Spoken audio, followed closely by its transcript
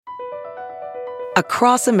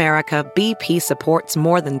Across America, BP supports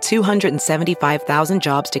more than 275,000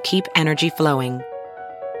 jobs to keep energy flowing.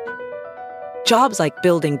 Jobs like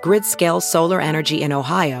building grid-scale solar energy in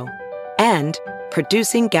Ohio and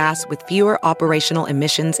producing gas with fewer operational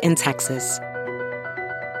emissions in Texas.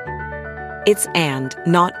 It's and,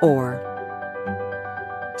 not or.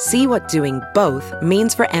 See what doing both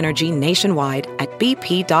means for energy nationwide at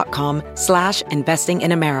bp.com/investing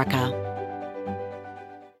in America.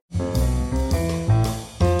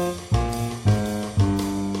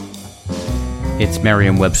 It's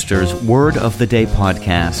Merriam-Webster's Word of the Day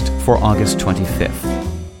podcast for August 25th.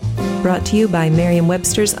 Brought to you by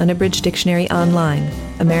Merriam-Webster's Unabridged Dictionary Online,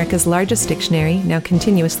 America's largest dictionary, now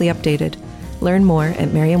continuously updated. Learn more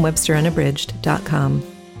at merriam-websterunabridged.com.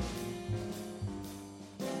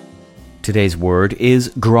 Today's word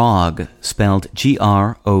is grog, spelled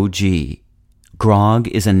G-R-O-G. Grog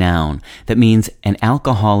is a noun that means an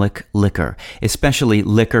alcoholic liquor, especially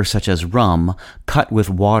liquor such as rum, cut with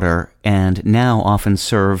water and now often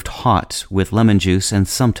served hot with lemon juice and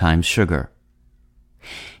sometimes sugar.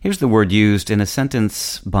 Here's the word used in a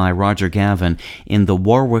sentence by Roger Gavan in the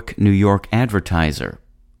Warwick, New York Advertiser.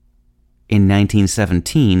 In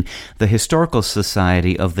 1917, the Historical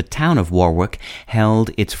Society of the Town of Warwick held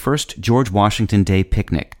its first George Washington Day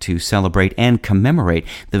picnic to celebrate and commemorate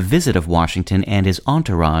the visit of Washington and his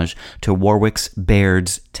entourage to Warwick's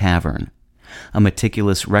Baird's Tavern. A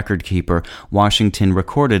meticulous record keeper, Washington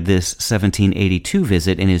recorded this 1782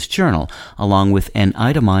 visit in his journal, along with an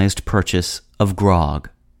itemized purchase of grog.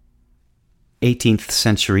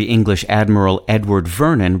 18th-century English admiral Edward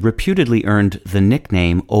Vernon reputedly earned the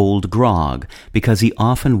nickname Old Grog because he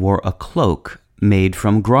often wore a cloak made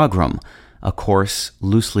from grogram, a coarse,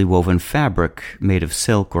 loosely woven fabric made of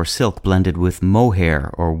silk or silk blended with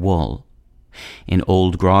mohair or wool. In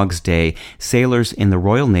Old Grog's day, sailors in the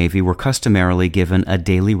Royal Navy were customarily given a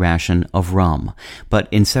daily ration of rum. But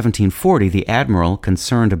in 1740, the admiral,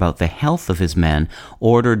 concerned about the health of his men,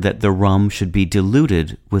 ordered that the rum should be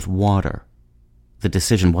diluted with water. The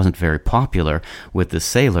decision wasn't very popular with the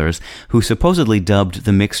sailors, who supposedly dubbed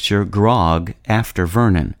the mixture grog after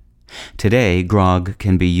Vernon. Today, grog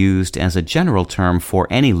can be used as a general term for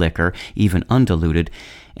any liquor, even undiluted,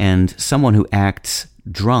 and someone who acts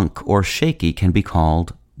drunk or shaky can be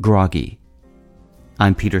called groggy.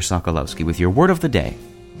 I'm Peter Sokolowski with your Word of the Day.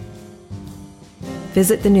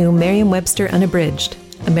 Visit the new Merriam-Webster Unabridged,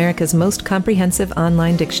 America's most comprehensive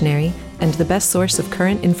online dictionary and the best source of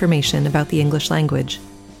current information about the English language.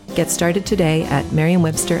 Get started today at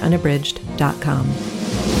merriam-websterunabridged.com.